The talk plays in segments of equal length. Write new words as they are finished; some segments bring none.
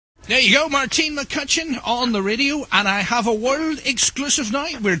There you go, Martine McCutcheon on the radio, and I have a world exclusive now.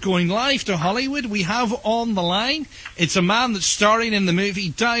 We're going live to Hollywood. We have on the line, it's a man that's starring in the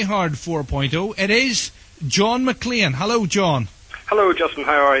movie Die Hard 4.0. It is John McClane. Hello, John. Hello, Justin.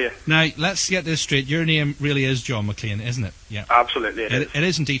 How are you? Now, let's get this straight. Your name really is John McClane, isn't it? Yeah. Absolutely, it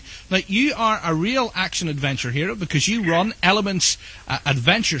is indeed. Now, you are a real action-adventure hero because you run Elements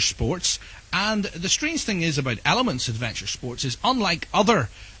Adventure Sports. And the strange thing is about Elements Adventure Sports is, unlike other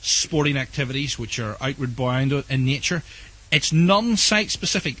sporting activities which are outward bound in nature, it's non-site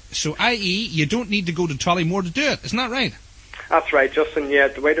specific. So, i.e., you don't need to go to Tollymore to do it. Isn't that right? That's right, Justin. Yeah,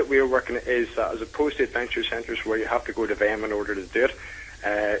 the way that we are working is that as opposed to adventure centres where you have to go to them in order to do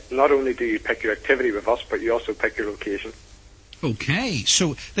it, not only do you pick your activity with us, but you also pick your location. Okay,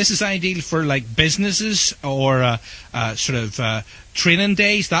 so this is ideal for like businesses or training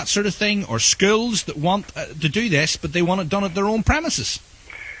days, that sort of thing, or schools that want to do this, but they want it done at their own premises.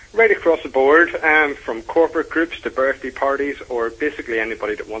 Right across the board, from corporate groups to birthday parties, or basically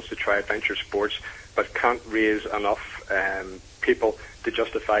anybody that wants to try adventure sports but can't raise enough people to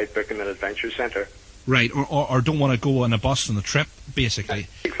justify booking an adventure centre. Right, or don't want to go on a bus on the trip, basically.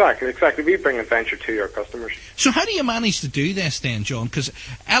 Exactly. We bring adventure to our customers. So how do you manage to do this then, John? Because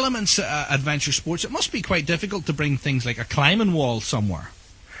Elements Adventure Sports, it must be quite difficult to bring things like a climbing wall somewhere.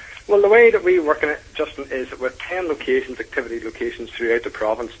 Well, the way that we work in it, Justin, is that with 10 locations, activity locations throughout the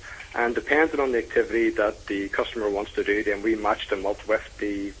province, and depending on the activity that the customer wants to do, then we match them up with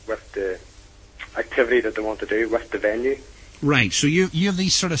the activity that they want to do with the venue. Right, so you have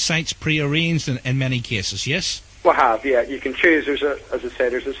these sort of sites pre-arranged in many cases, yes? We have, yeah. You can choose, as I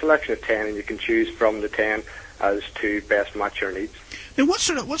said, there's a selection of 10, and you can choose from the 10 as to best match your needs. Now, what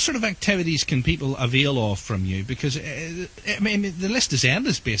sort of activities can people avail of from you? Because, I mean, the list is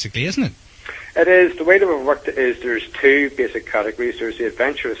endless, basically, isn't it? It is. The way that we've worked is there's two basic categories. There's the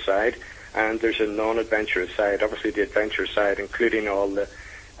adventurous side, and there's a non-adventurous side. Obviously, the adventurous side, including all the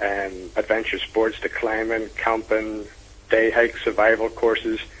adventure sports, the climbing, camping, day hike, survival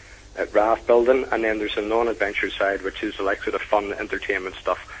courses, raft building, and then there's a non-adventure side, which is the likes of the fun entertainment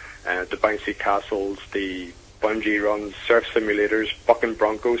stuff, the bouncy castles, the bungee runs, surf simulators, bucking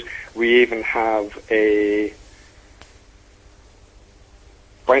broncos. We even have a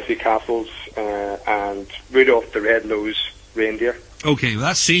bouncy castles and Rudolph the Red-Nosed Reindeer. Okay, well,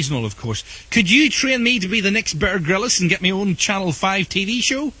 that's seasonal, of course. Could you train me to be the next Bear Grylls and get my own Channel 5 TV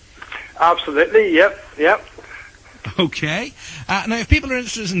show? Absolutely, yep. Okay. Now, if people are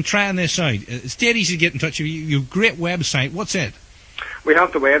interested in trying this out, it's dead easy to get in touch with you. You have a great website. What's it? We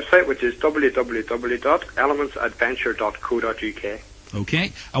have the website, which is www.elementsadventure.co.uk.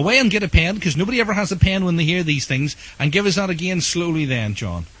 Okay. Away and get a pen, because nobody ever has a pen when they hear these things. And give us that again slowly then,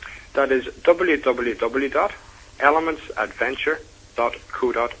 John. That is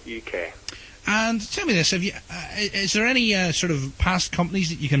www.elementsadventure.co.uk. And tell me this, is there any sort of past companies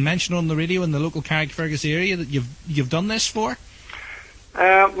that you can mention on the radio in the local Carrickfergus area that you've done this for?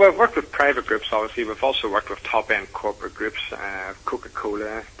 Well, we've worked with private groups, obviously. We've also worked with top-end corporate groups,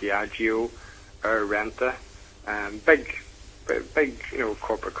 Coca-Cola, Diageo, Air Renta, big,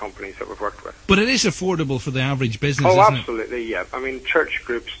 corporate companies that we've worked with. But it is affordable for the average business, isn't it? Oh, absolutely, yeah. I mean, church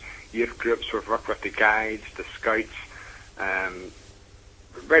groups, youth groups, we've worked with the guides, the scouts,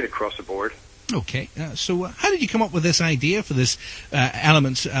 right across the board. Okay, so how did you come up with this idea for this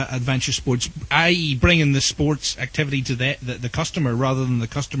Elements Adventure Sports, i.e. bringing the sports activity to the customer rather than the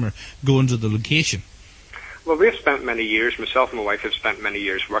customer going to the location? Well, we've spent many years, myself and my wife have spent many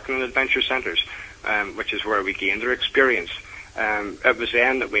years working in adventure centres, which is where we gained our experience. It was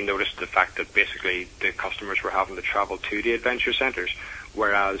then that we noticed the fact that basically the customers were having to travel to the adventure centres,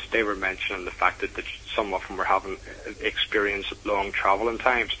 whereas they were mentioning the fact that some of them were having experienced long travelling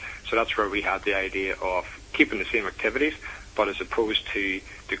times. So that's where we had the idea of keeping the same activities, but as opposed to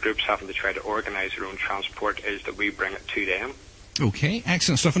the groups having to try to organise their own transport, is that we bring it to them. Okay,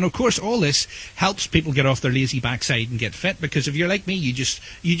 excellent stuff. And of course all this helps people get off their lazy backside and get fit, because if you're like me, you just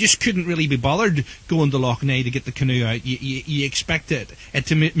couldn't really be bothered going to Loch Ness to get the canoe out. You expect it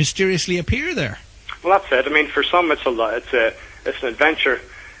to mysteriously appear there. Well, that's it. I mean, for some it's an adventure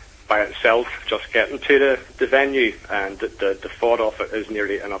by itself, just getting to the venue, and the thought of it is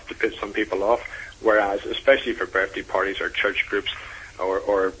nearly enough to put some people off, whereas especially for birthday parties or church groups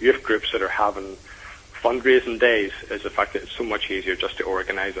or youth groups that are having fundraising days, is the fact that it's so much easier just to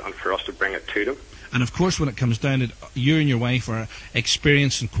organise it and for us to bring it to them. And of course when it comes down to it, you and your wife are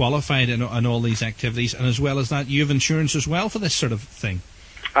experienced and qualified in all these activities, and as well as that you have insurance as well for this sort of thing.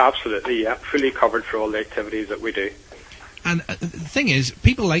 Absolutely, yeah, fully covered for all the activities that we do. And the thing is,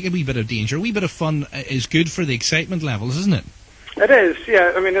 people like a wee bit of danger. A wee bit of fun is good for the excitement levels, isn't it? It is,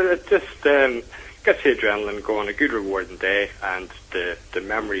 yeah. I mean, it just gets the adrenaline going, a good rewarding day, and the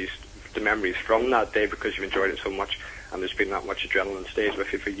memories from that day, because you've enjoyed it so much, and there's been that much adrenaline, stays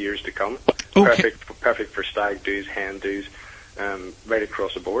with you for years to come. Okay. Perfect for stag do's, hen do's, right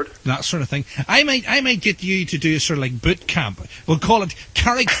across the board. That sort of thing. I might get you to do a sort of like boot camp. We'll call it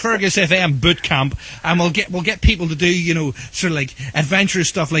Carrickfergus FM boot camp, and we'll get people to do, you know, sort of like adventurous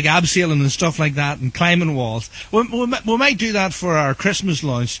stuff like abseiling and stuff like that, and climbing walls. We might do that for our Christmas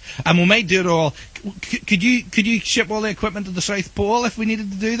launch, and we might do it all. Could you ship all the equipment to the South Pole if we needed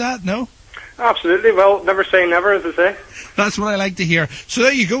to do that? No? Absolutely. Well, never say never, as I say. That's what I like to hear. So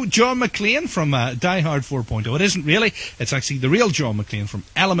there you go, John McLean from Die Hard 4.0. It isn't really. It's actually the real John McLean from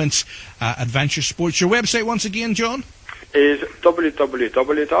Elements Adventure Sports. Your website, once again, John? Is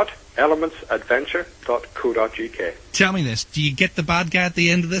www.elementsadventure.co.uk. Tell me this. Do you get the bad guy at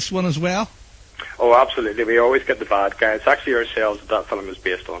the end of this one as well? Oh, absolutely. We always get the bad guy. It's actually ourselves that film is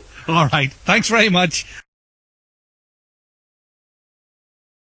based on. All right. Thanks very much.